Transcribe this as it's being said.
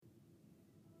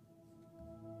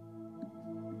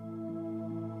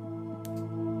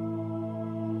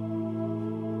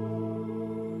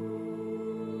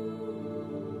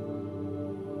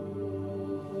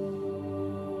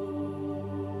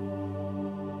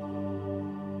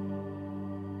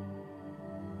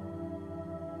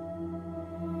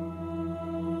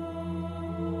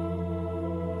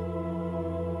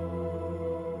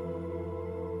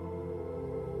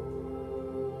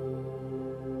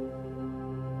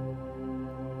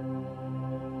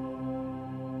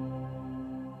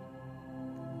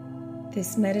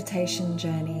This meditation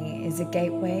journey is a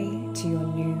gateway to your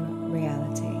new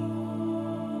reality.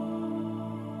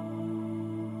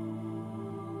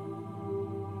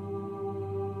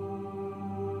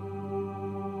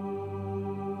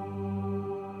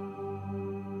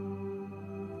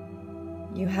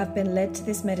 You have been led to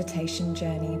this meditation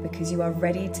journey because you are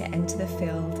ready to enter the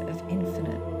field of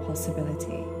infinite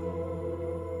possibility,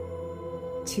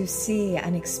 to see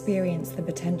and experience the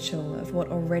potential of what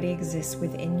already exists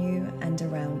within you and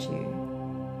around you.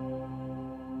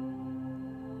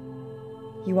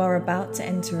 You are about to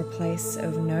enter a place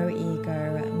of no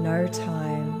ego, no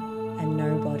time, and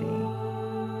no body.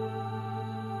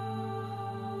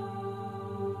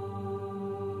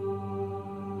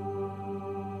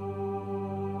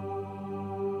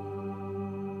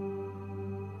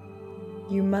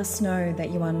 You must know that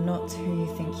you are not who you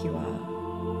think you are.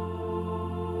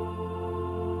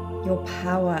 Your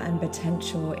power and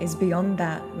potential is beyond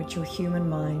that which your human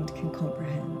mind can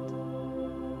comprehend.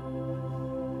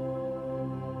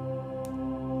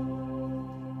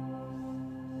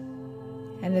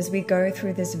 And as we go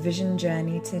through this vision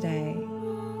journey today,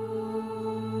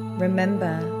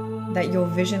 remember that your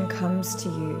vision comes to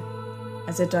you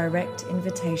as a direct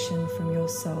invitation from your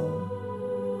soul.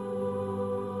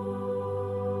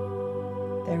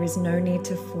 There is no need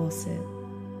to force it.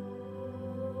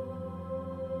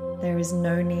 There is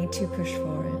no need to push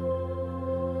for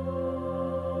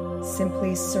it.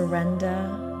 Simply surrender,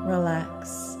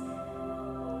 relax,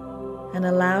 and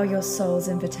allow your soul's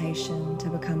invitation to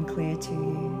become clear to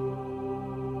you.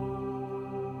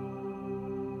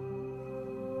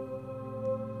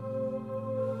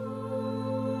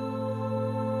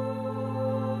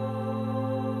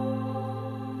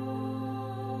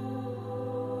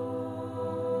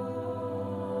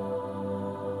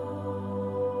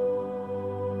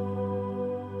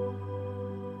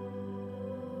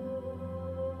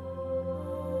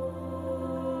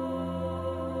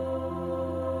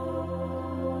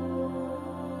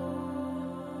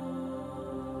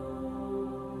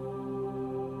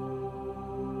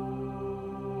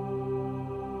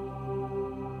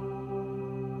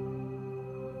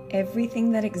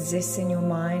 Everything that exists in your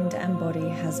mind and body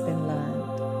has been learned.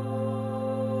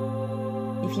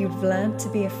 If you've learned to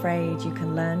be afraid, you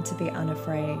can learn to be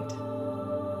unafraid.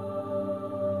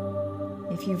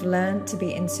 If you've learned to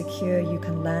be insecure, you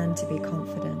can learn to be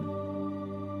confident.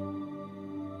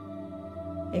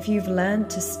 If you've learned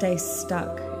to stay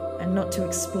stuck and not to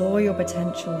explore your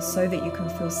potential so that you can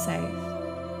feel safe,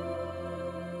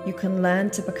 you can learn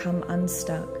to become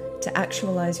unstuck, to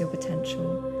actualize your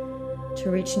potential, to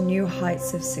reach new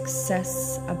heights of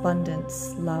success,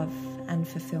 abundance, love, and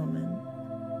fulfillment.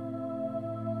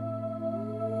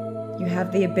 You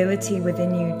have the ability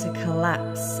within you to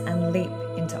collapse and leap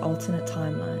into alternate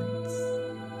timelines.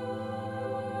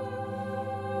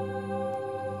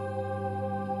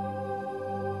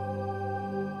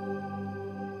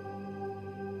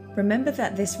 Remember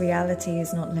that this reality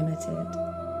is not limited.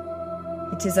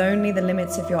 It is only the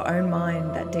limits of your own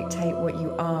mind that dictate what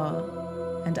you are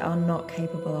and are not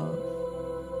capable of.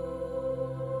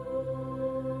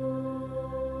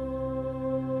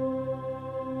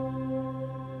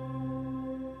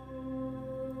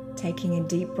 Taking a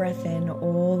deep breath in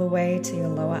all the way to your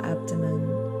lower abdomen,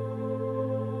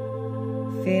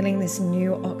 feeling this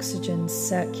new oxygen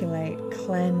circulate,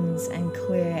 cleanse, and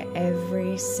clear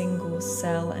every single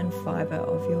cell and fiber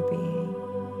of your being.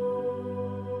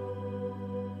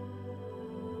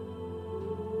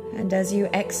 And as you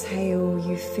exhale,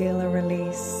 you feel a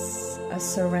release, a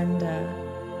surrender,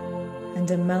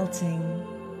 and a melting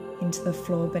into the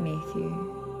floor beneath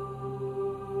you.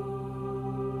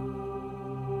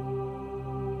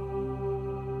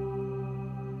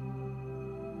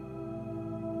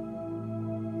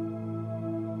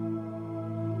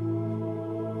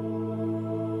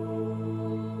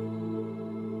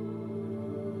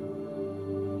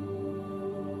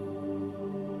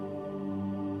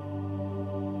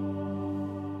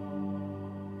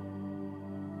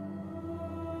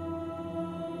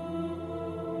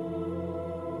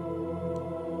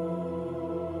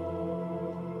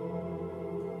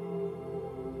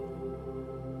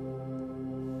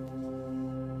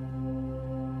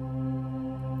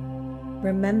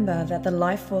 Remember that the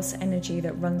life force energy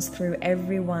that runs through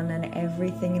everyone and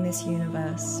everything in this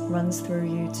universe runs through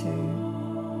you too.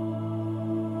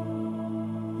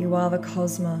 You are the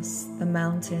cosmos, the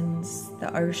mountains,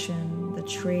 the ocean, the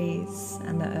trees,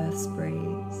 and the earth's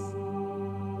breeze.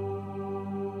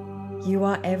 You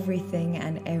are everything,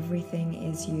 and everything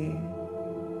is you.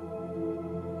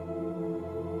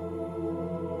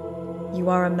 You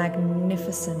are a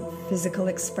magnificent physical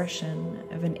expression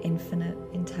of an infinite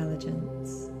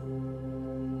intelligence.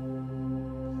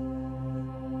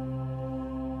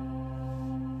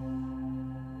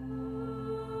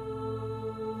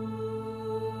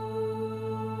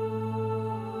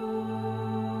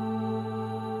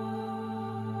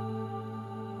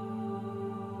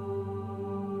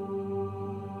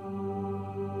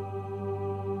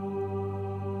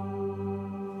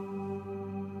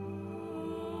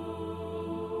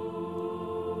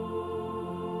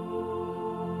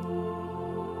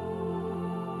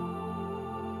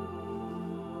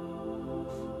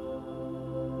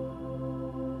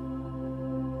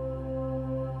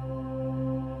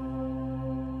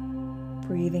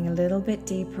 Breathing a little bit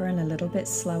deeper and a little bit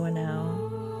slower now.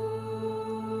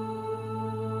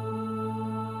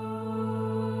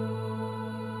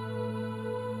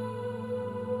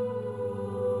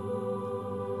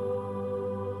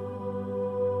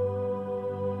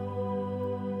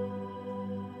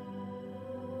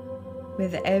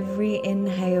 With every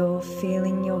inhale,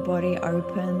 feeling your body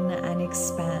open and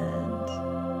expand.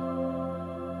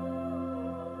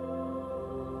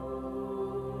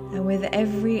 And with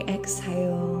every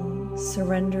exhale,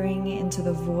 surrendering into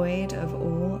the void of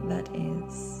all that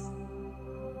is.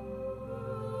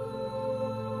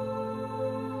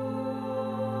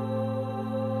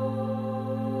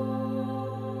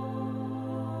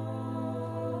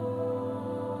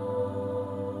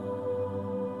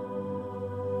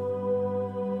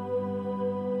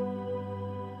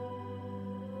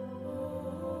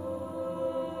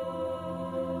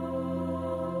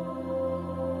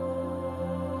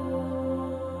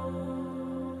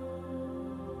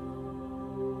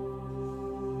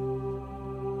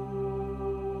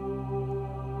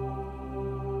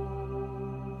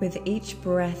 With each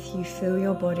breath, you feel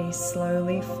your body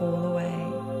slowly fall away.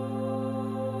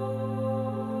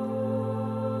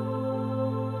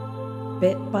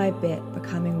 Bit by bit,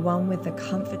 becoming one with the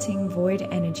comforting void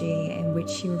energy in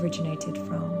which you originated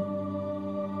from.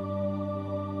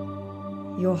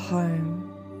 Your home.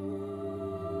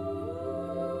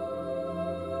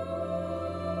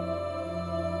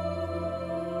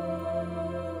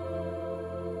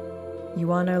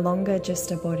 You are no longer just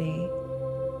a body.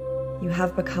 You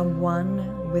have become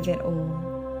one with it all.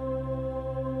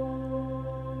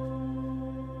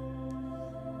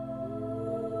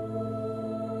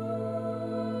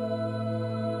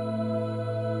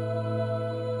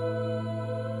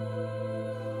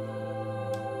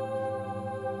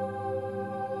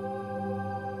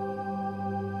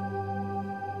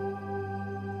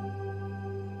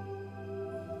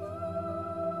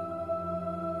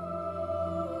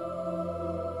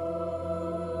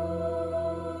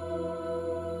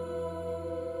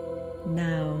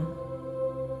 Now,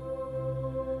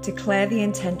 declare the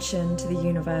intention to the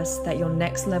universe that your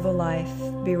next level life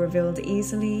be revealed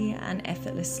easily and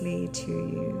effortlessly to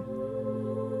you.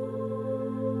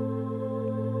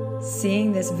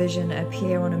 Seeing this vision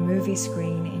appear on a movie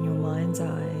screen in your mind's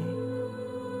eye.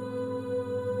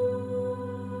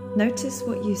 Notice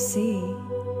what you see,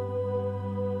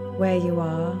 where you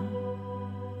are,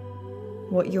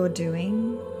 what you're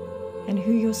doing, and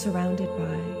who you're surrounded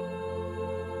by.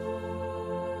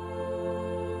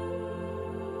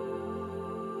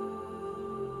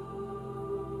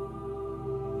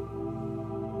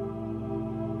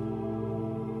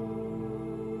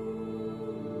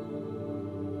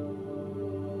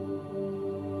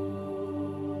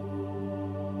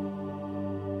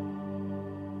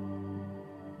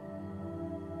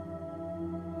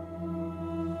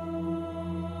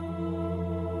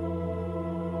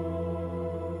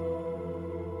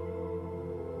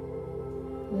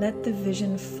 Let the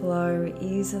vision flow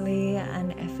easily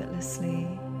and effortlessly,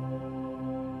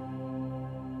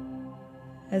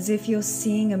 as if you're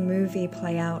seeing a movie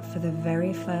play out for the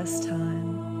very first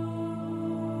time.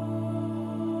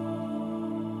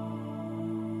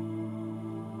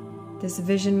 This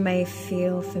vision may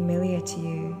feel familiar to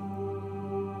you,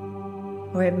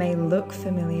 or it may look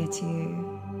familiar to you,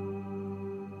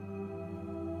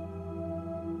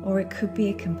 or it could be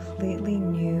a completely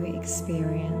new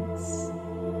experience.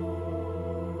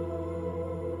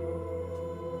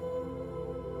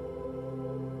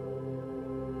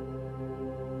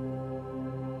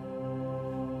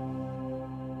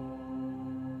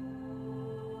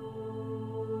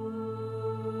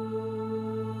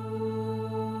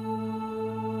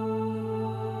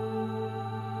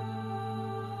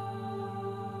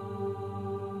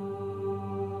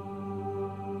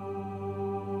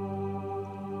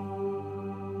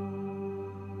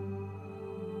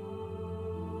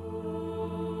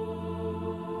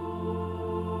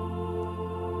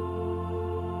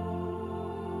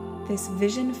 this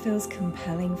vision feels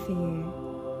compelling for you.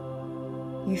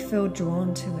 You feel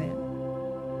drawn to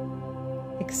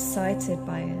it, excited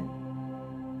by it.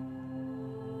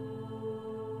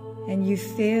 And you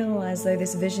feel as though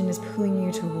this vision is pulling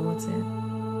you towards it.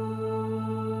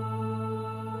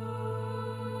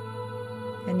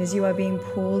 And as you are being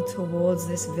pulled towards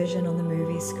this vision on the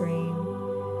movie screen,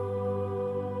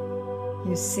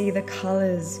 you see the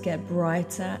colors get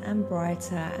brighter and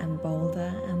brighter and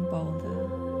bolder and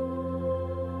bolder.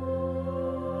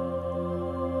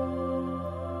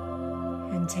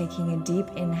 And taking a deep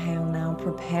inhale now,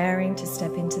 preparing to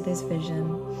step into this vision.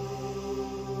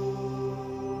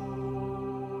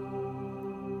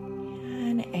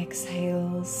 And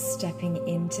exhale, stepping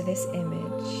into this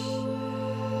image.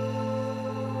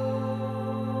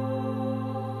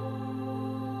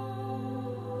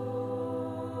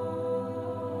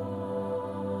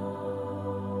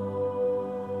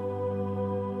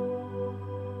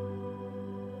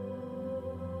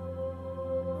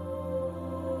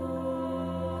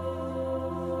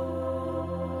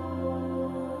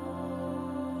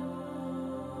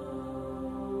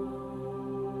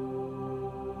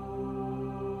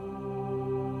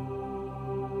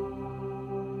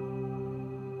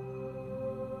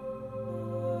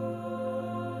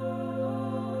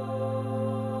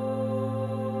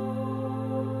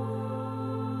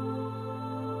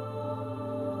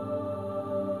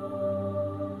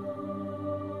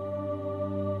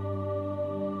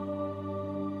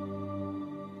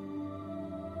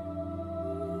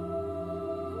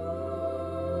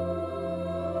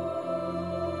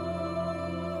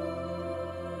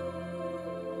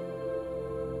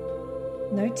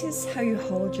 Notice how you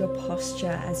hold your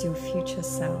posture as your future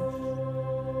self.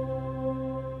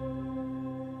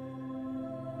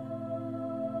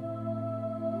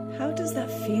 How does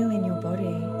that feel in your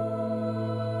body?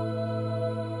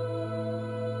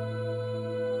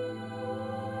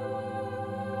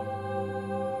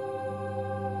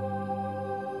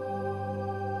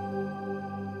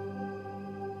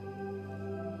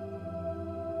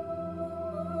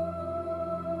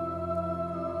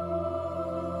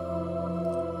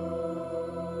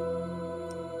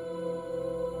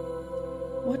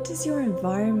 What does your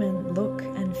environment look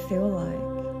and feel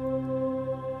like?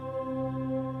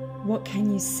 What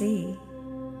can you see?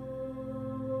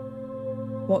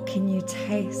 What can you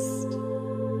taste?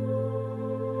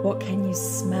 What can you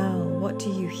smell? What do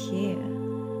you hear?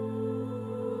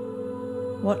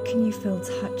 What can you feel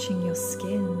touching your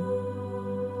skin?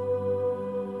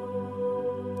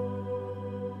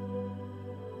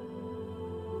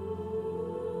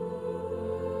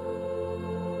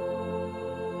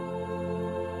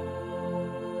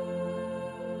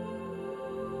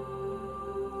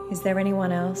 Is there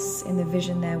anyone else in the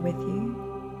vision there with you?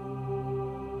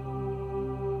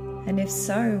 And if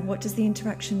so, what does the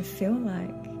interaction feel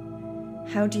like?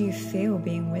 How do you feel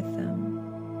being with them?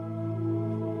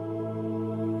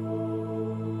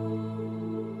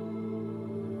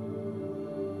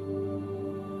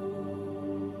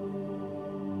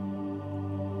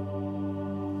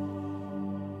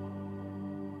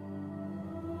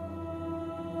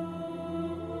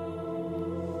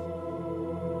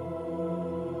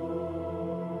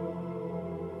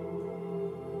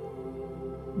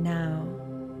 Now,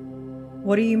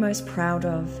 what are you most proud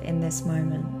of in this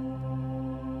moment?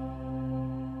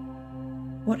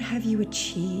 What have you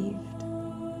achieved?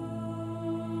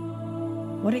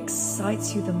 What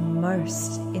excites you the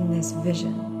most in this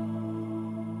vision?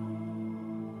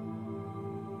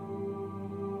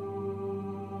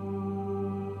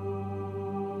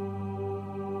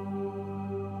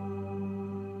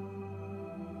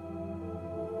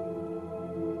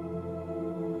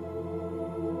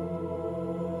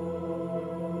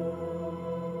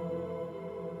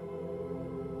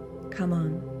 Come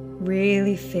on,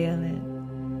 really feel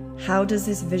it. How does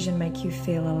this vision make you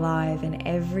feel alive in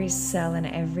every cell and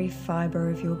every fiber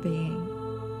of your being?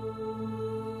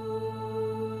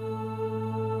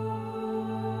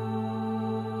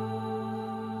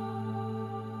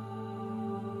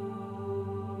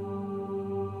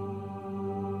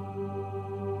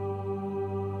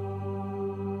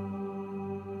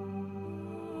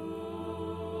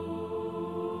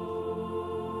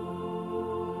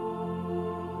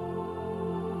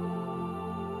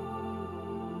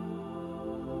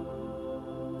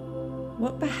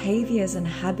 What behaviors and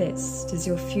habits does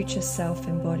your future self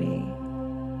embody?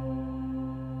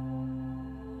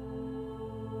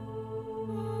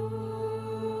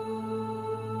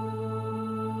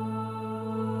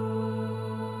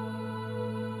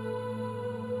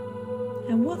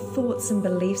 And what thoughts and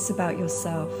beliefs about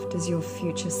yourself does your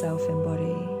future self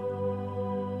embody?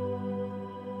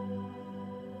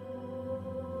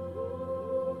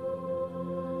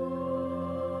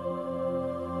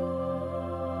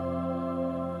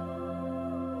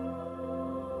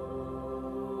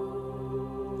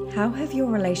 How have your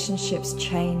relationships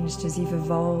changed as you've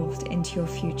evolved into your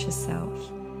future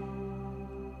self?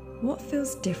 What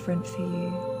feels different for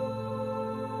you?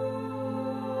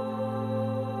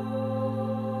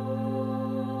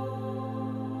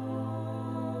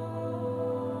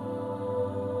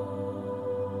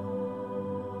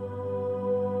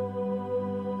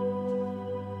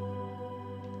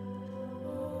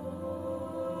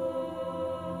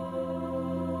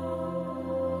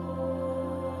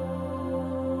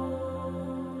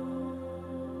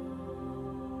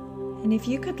 And if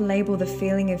you could label the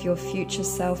feeling of your future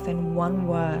self in one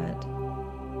word,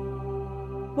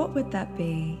 what would that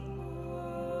be?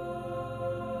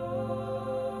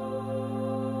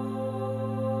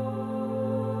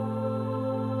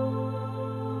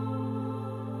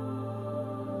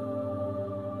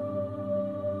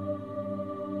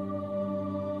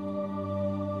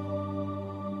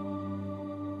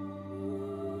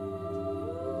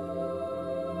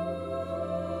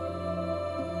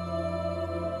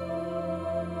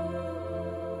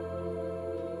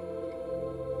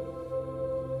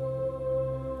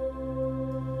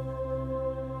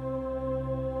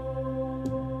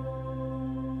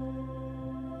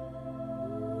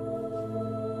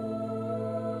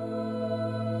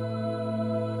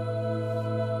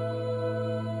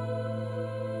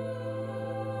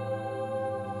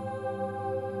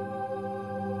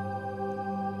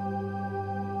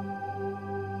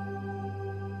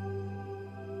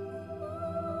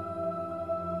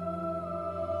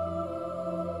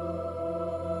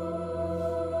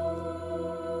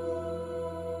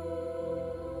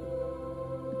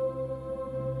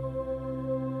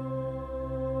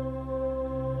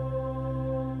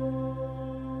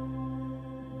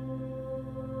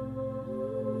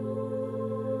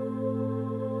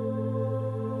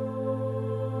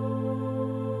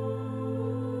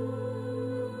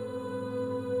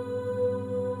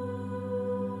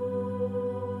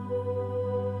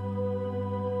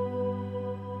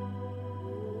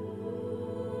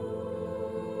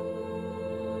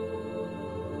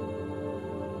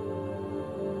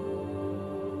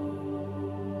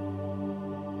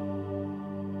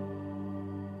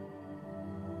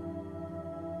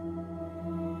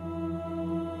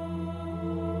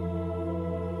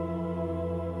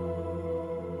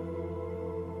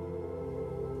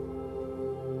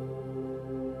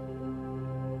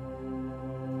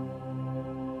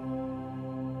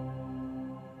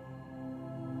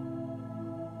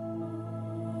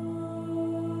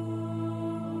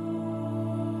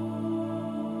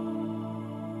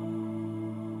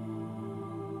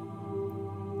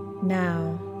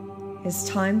 Now is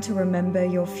time to remember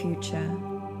your future.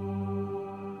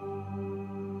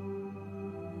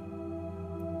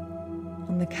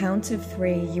 On the count of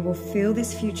 3, you will feel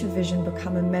this future vision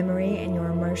become a memory in your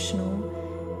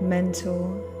emotional,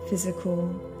 mental,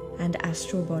 physical, and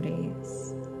astral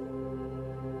bodies.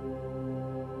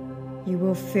 You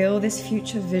will feel this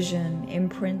future vision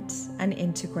imprint and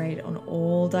integrate on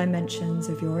all dimensions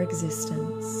of your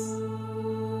existence.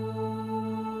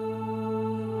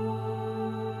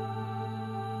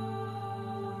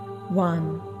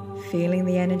 1, feeling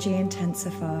the energy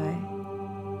intensify.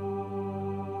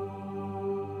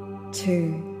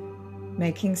 2,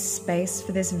 making space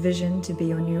for this vision to be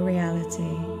your new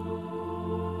reality.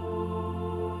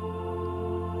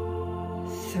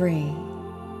 3,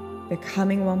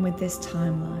 becoming one with this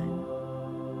timeline,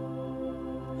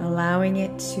 allowing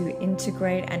it to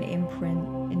integrate and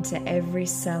imprint into every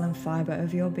cell and fiber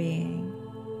of your being.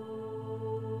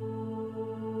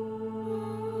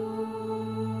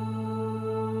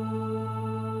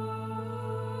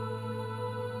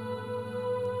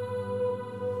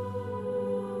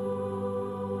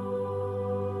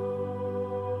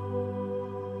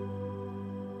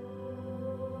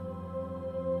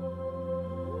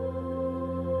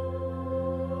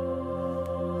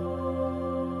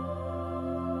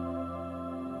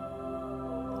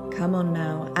 Come on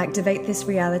now, activate this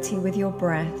reality with your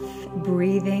breath,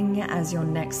 breathing as your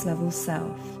next level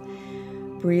self.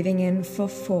 Breathing in for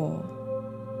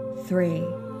 4, 3,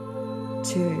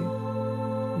 2,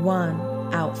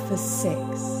 1, out for 6,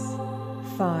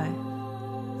 5,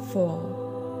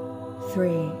 4,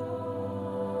 3,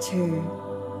 2,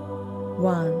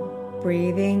 1.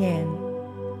 Breathing in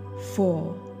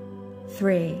 4,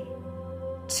 3,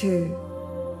 2,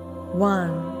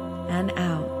 1, and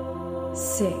out.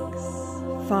 6,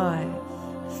 5,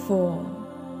 4,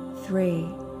 3,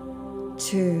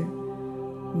 2,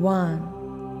 1.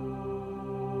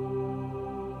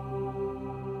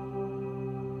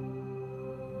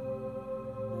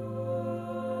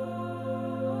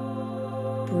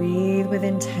 Breathe with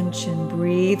intention,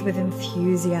 breathe with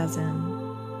enthusiasm.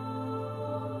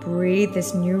 breathe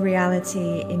this new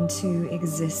reality into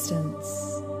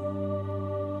existence.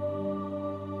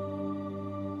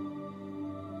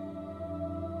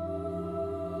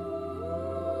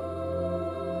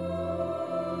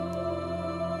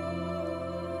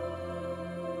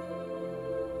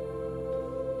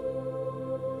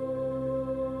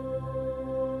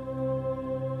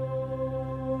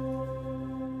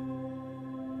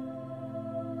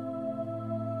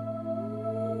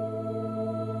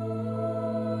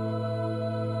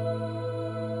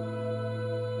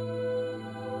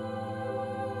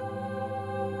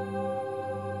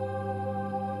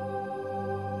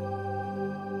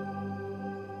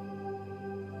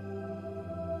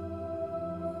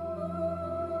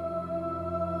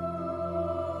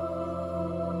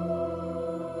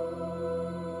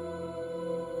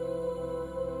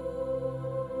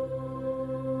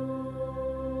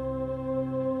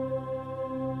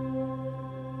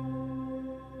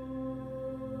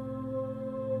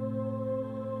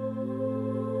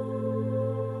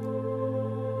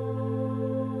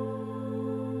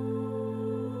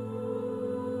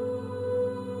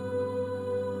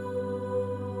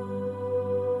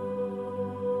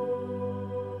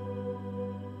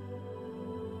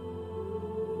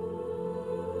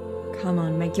 Come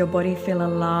on, make your body feel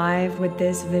alive with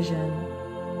this vision.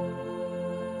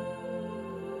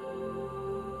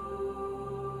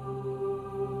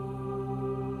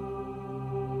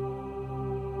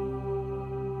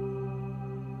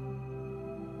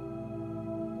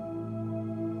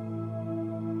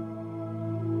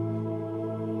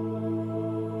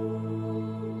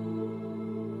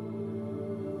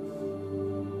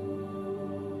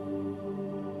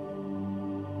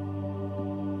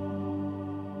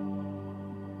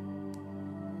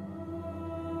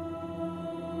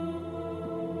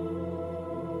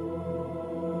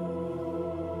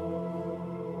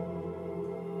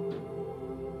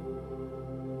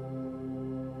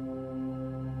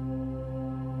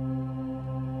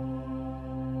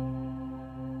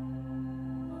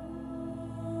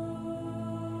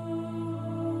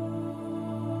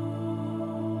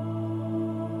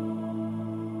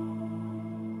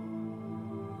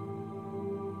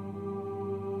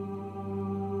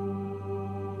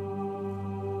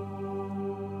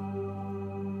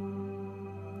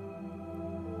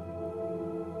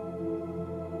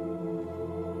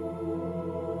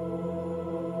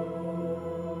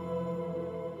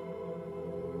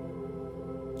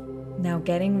 Now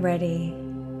getting ready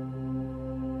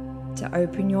to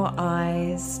open your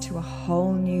eyes to a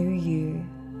whole new you.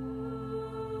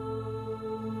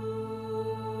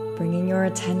 Bringing your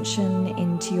attention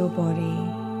into your body.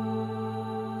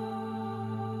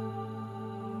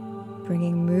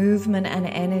 Bringing movement and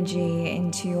energy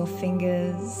into your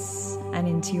fingers and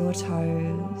into your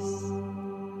toes.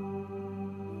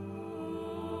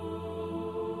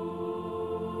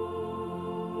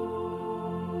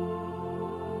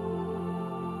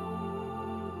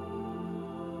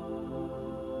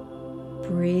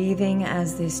 Breathing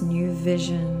as this new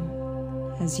vision,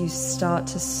 as you start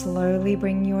to slowly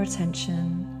bring your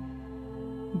attention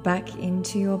back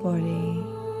into your body,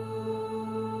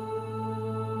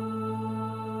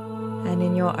 and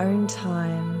in your own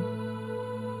time,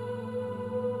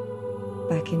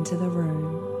 back into the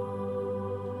room.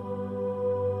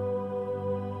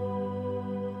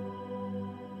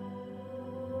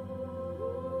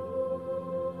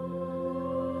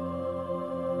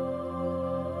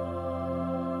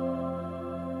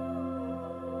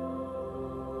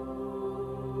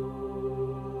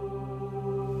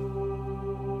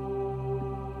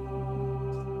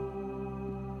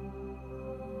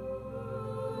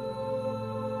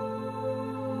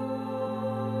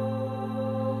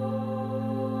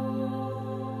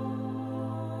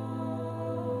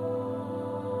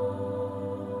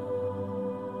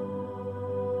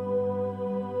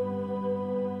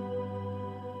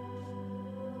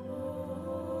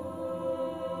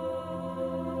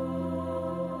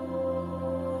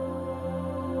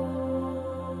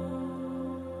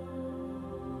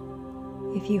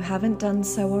 If you haven't done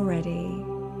so already,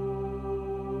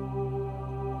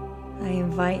 I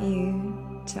invite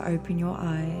you to open your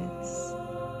eyes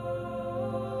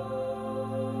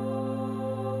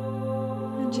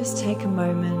and just take a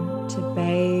moment to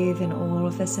bathe in all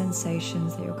of the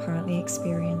sensations that you're currently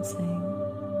experiencing.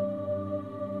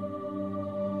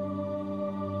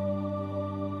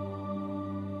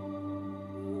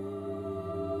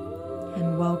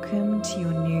 And welcome to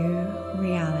your new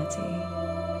reality.